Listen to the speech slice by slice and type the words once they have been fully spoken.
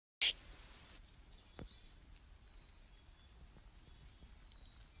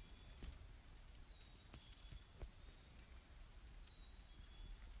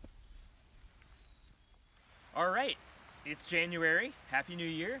All right, it's January. Happy New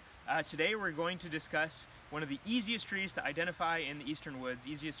Year. Today we're going to discuss one of the easiest trees to identify in the eastern woods,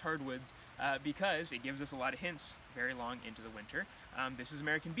 easiest hardwoods, because it gives us a lot of hints very long into the winter. This is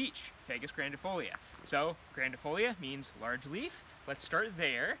American beech, Fagus grandifolia. So grandifolia means large leaf. Let's start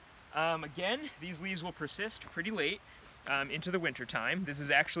there. Again, these leaves will persist pretty late into the winter time. This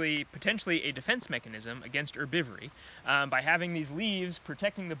is actually potentially a defense mechanism against herbivory. By having these leaves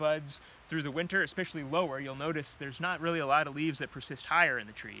protecting the buds through the winter, especially lower, you'll notice there's not really a lot of leaves that persist higher in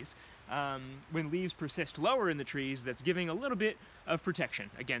the trees. When leaves persist lower in the trees, that's giving a little bit of protection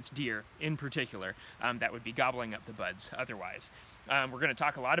against deer in particular that would be gobbling up the buds otherwise. We're going to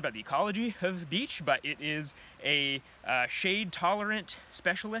talk a lot about the ecology of beech, but it is a shade-tolerant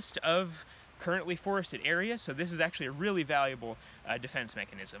specialist of currently forested areas, so this is actually a really valuable defense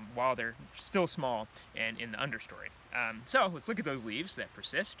mechanism while they're still small and in the understory. So let's look at those leaves that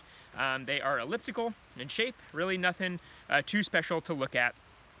persist. They are elliptical in shape, really nothing too special to look at.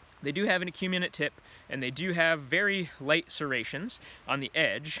 They do have an acuminate tip, and they do have very light serrations on the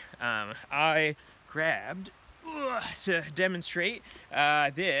edge. I grabbed, to demonstrate,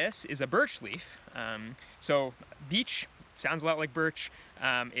 this is a birch leaf. So beech sounds a lot like birch.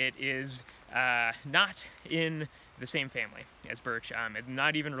 It is not in the same family as birch,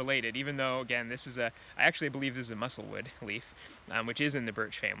 not even related, even though, again, this is I actually believe this is a musclewood leaf, which is in the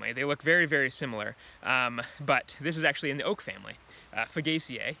birch family. They look very, very similar, but this is actually in the oak family.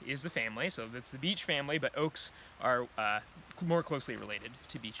 Fagaceae is the family, so that's the beech family, but oaks are more closely related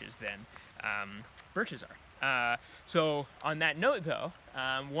to beeches than birches are. So on that note, though,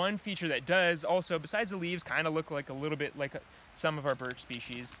 one feature that does also, besides the leaves, kind of look like a little bit like some of our birch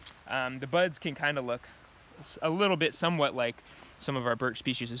species, the buds can kind of look a little bit somewhat like some of our birch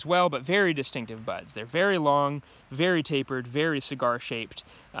species as well, but very distinctive buds. They're very long, very tapered, very cigar-shaped.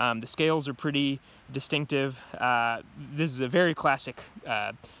 The scales are pretty distinctive. This is a very classic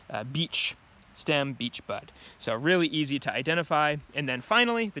beech stem beech bud. So really easy to identify. And then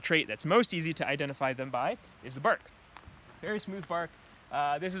finally, the trait that's most easy to identify them by is the bark. Very smooth bark.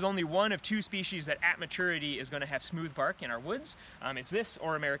 This is only one of two species that at maturity is going to have smooth bark in our woods. It's this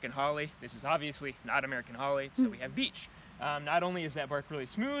or American holly. This is obviously not American holly, so we have beech. Not only is that bark really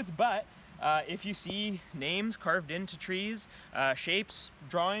smooth, but if you see names carved into trees, shapes,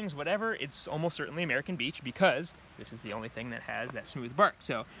 drawings, whatever, it's almost certainly American beech because this is the only thing that has that smooth bark.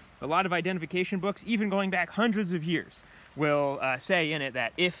 So a lot of identification books, even going back hundreds of years, will say in it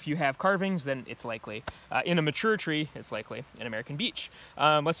that if you have carvings, then it's likely, in a mature tree, it's likely an American beech.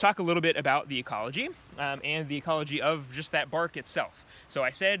 Let's talk a little bit about the ecology and the ecology of just that bark itself. So I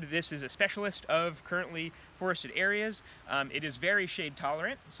said this is a specialist of currently forested areas. It is very shade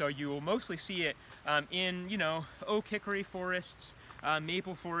tolerant, so you will mostly see it in, oak hickory forests,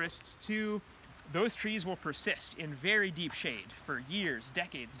 maple forests too. Those trees will persist in very deep shade for years,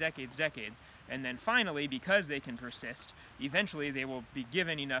 decades, and then finally, because they can persist, eventually they will be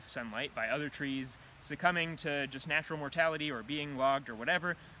given enough sunlight by other trees succumbing to just natural mortality or being logged or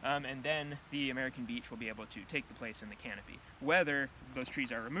whatever, and then the American beech will be able to take the place in the canopy, whether those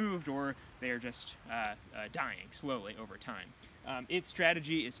trees are removed or they are just dying slowly over time. Its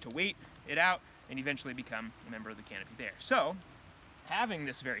strategy is to wait it out and eventually become a member of the canopy there. So, having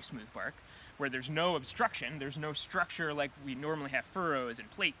this very smooth bark, where there's no obstruction, there's no structure like we normally have furrows and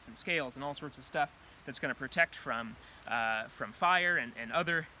plates and scales and all sorts of stuff that's going to protect from fire and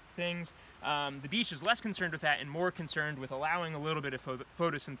other things. The beech is less concerned with that and more concerned with allowing a little bit of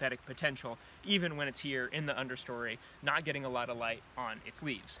photosynthetic potential even when it's here in the understory, not getting a lot of light on its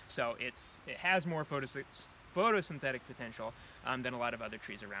leaves. So it has more photosynthetic potential than a lot of other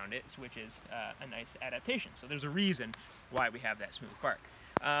trees around it, which is a nice adaptation. So there's a reason why we have that smooth bark.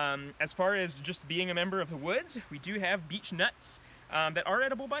 As far as just being a member of the woods, we do have beech nuts that are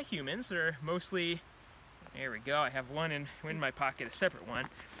edible by humans. They're mostly, there we go, I have one in my pocket, a separate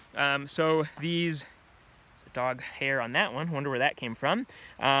one. So these, there's a dog hair on that one, wonder where that came from.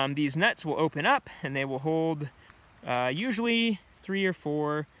 These nuts will open up and they will hold usually 3 or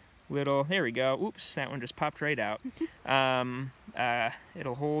 4 little, there we go, oops, that one just popped right out.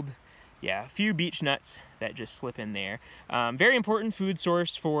 It'll hold, yeah, a few beech nuts that just slip in there. Very important food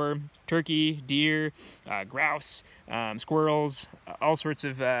source for turkey, deer, grouse, squirrels, all sorts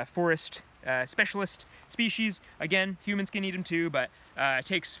of forest specialist species. Again, humans can eat them too, but it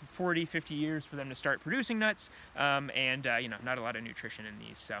takes 40, 50 years for them to start producing nuts, and not a lot of nutrition in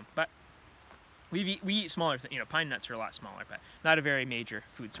these. So, but we eat smaller things. You know, pine nuts are a lot smaller, but not a very major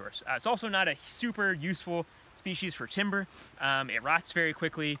food source. It's also not a super useful species for timber. It rots very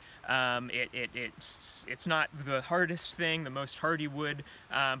quickly. It's not the hardest thing, the most hardy wood,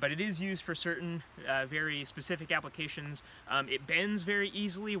 but it is used for certain very specific applications. It bends very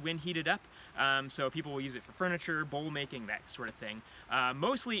easily when heated up, so people will use it for furniture, bowl making, that sort of thing.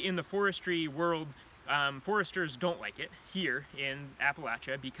 Mostly in the forestry world, foresters don't like it here in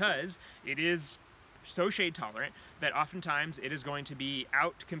Appalachia because it is so shade tolerant that oftentimes it is going to be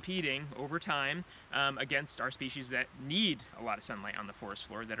out competing over time against our species that need a lot of sunlight on the forest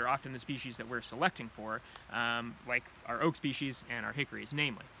floor, that are often the species that we're selecting for, like our oak species and our hickories,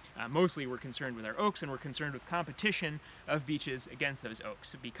 namely. Mostly we're concerned with our oaks, and we're concerned with competition of beeches against those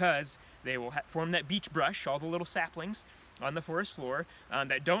oaks because they will form that beech brush, all the little saplings on the forest floor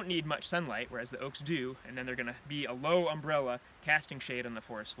that don't need much sunlight, whereas the oaks do, and then they're going to be a low umbrella casting shade on the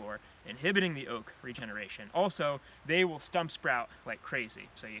forest floor, inhibiting the oak regeneration. Also, they will stump sprout like crazy.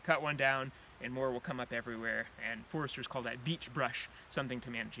 So you cut one down and more will come up everywhere, and foresters call that beech brush something to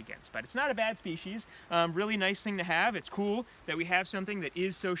manage against. But it's not a bad species. Really nice thing to have. It's cool that we have something that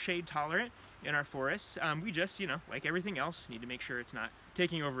is so shade tolerant in our forests. We just, you know, like everything else, need to make sure it's not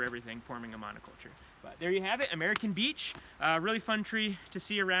taking over everything, forming a monoculture. But there you have it, American beech. Really fun tree to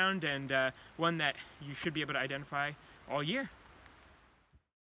see around, and one that you should be able to identify all year.